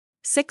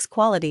6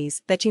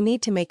 qualities that you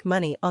need to make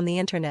money on the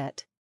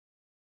internet.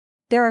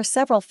 There are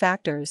several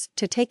factors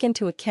to take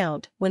into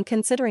account when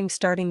considering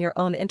starting your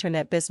own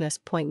internet business.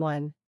 Point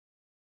 1.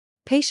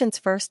 Patience.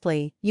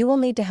 Firstly, you will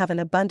need to have an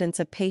abundance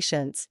of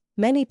patience.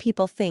 Many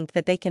people think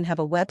that they can have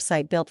a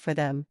website built for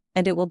them,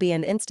 and it will be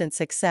an instant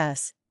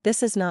success.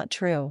 This is not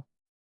true.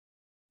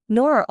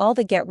 Nor are all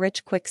the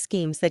get-rich-quick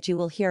schemes that you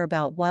will hear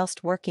about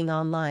whilst working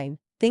online.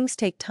 Things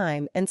take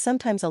time and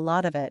sometimes a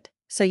lot of it,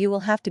 so you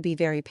will have to be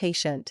very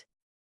patient.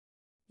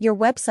 Your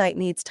website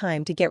needs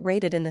time to get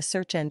rated in the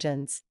search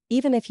engines.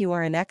 Even if you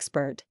are an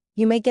expert,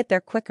 you may get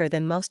there quicker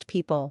than most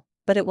people,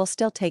 but it will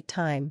still take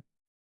time.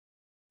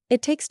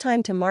 It takes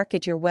time to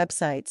market your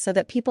website so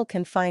that people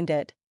can find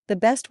it. The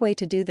best way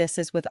to do this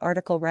is with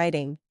article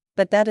writing,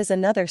 but that is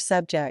another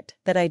subject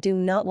that I do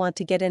not want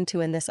to get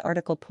into in this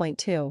article. Point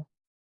 2.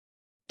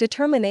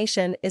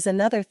 Determination is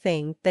another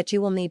thing that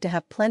you will need to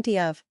have plenty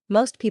of.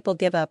 Most people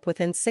give up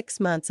within 6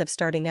 months of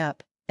starting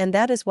up, and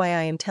that is why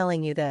I am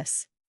telling you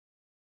this.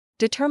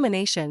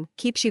 Determination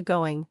keeps you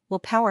going,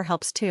 willpower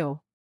helps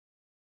too.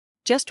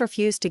 Just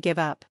refuse to give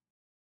up.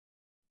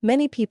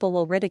 Many people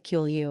will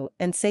ridicule you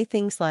and say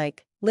things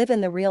like, live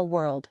in the real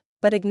world,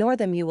 but ignore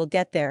them. You will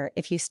get there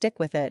if you stick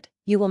with it.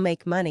 You will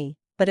make money,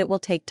 but it will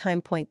take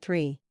time. Point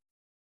 3.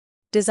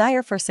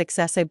 Desire for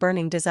success. A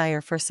burning desire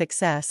for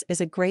success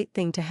is a great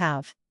thing to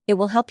have. It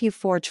will help you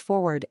forge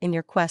forward in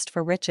your quest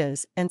for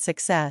riches and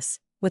success.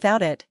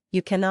 Without it,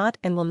 you cannot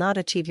and will not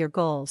achieve your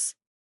goals.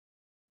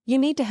 You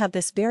need to have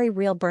this very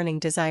real burning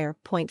desire.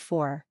 Point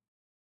 4.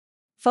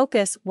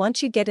 Focus.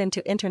 Once you get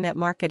into internet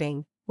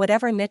marketing,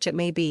 whatever niche it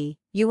may be,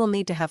 you will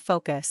need to have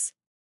focus.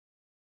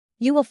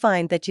 You will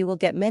find that you will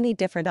get many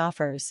different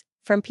offers,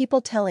 from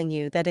people telling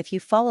you that if you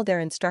follow their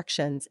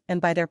instructions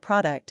and buy their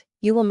product,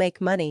 you will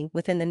make money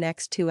within the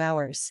next 2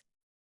 hours.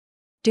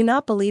 Do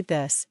not believe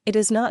this, it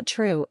is not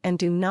true, and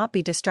do not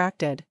be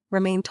distracted.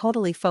 Remain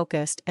totally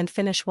focused and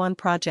finish one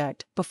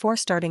project before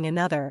starting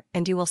another,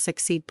 and you will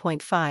succeed.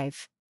 Point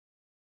 5.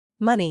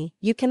 Money.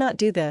 You cannot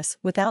do this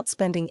without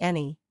spending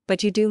any,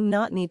 but you do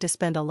not need to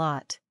spend a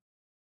lot.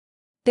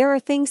 There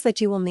are things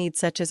that you will need,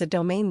 such as a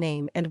domain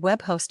name and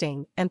web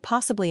hosting, and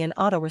possibly an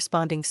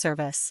auto-responding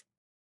service.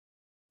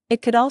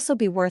 It could also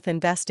be worth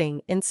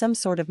investing in some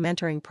sort of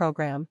mentoring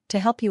program to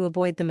help you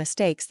avoid the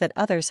mistakes that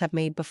others have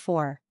made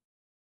before.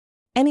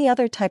 Any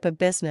other type of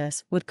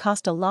business would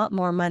cost a lot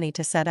more money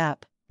to set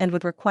up, and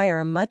would require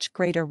a much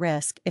greater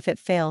risk if it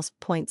fails.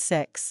 Point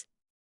 6.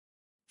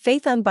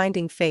 Faith.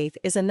 Unbinding faith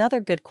is another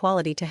good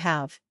quality to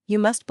have. You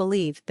must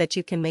believe that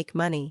you can make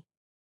money.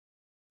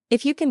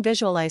 If you can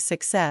visualize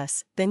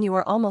success, then you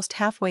are almost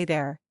halfway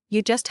there.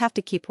 You just have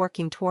to keep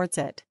working towards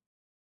it.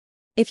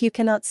 If you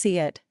cannot see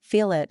it,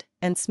 feel it,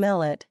 and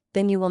smell it,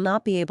 then you will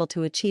not be able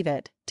to achieve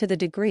it to the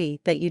degree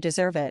that you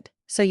deserve it,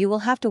 so you will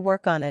have to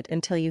work on it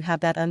until you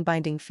have that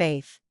unbinding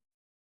faith.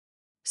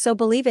 So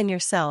believe in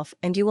yourself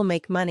and you will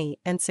make money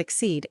and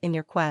succeed in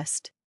your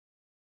quest.